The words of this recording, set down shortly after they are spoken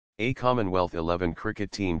A Commonwealth XI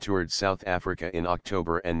cricket team toured South Africa in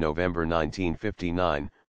October and November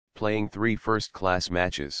 1959, playing 3 first-class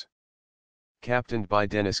matches. Captained by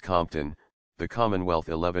Dennis Compton, the Commonwealth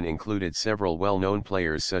XI included several well-known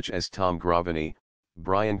players such as Tom Graveney,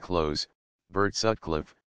 Brian Close, Bert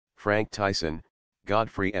Sutcliffe, Frank Tyson,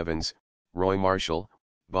 Godfrey Evans, Roy Marshall,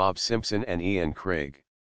 Bob Simpson and Ian Craig.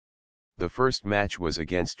 The first match was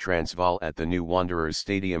against Transvaal at the New Wanderers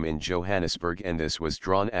Stadium in Johannesburg, and this was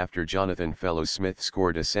drawn after Jonathan Fellow-Smith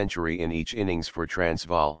scored a century in each innings for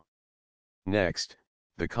Transvaal. Next,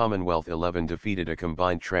 the Commonwealth XI defeated a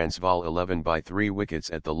combined Transvaal 11 by 3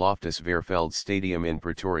 wickets at the Loftus Veerveld Stadium in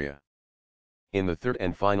Pretoria. In the third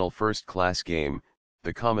and final first-class game,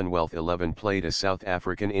 the Commonwealth XI played a South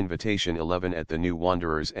African Invitation 11 at the New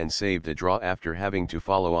Wanderers and saved a draw after having to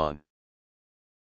follow on.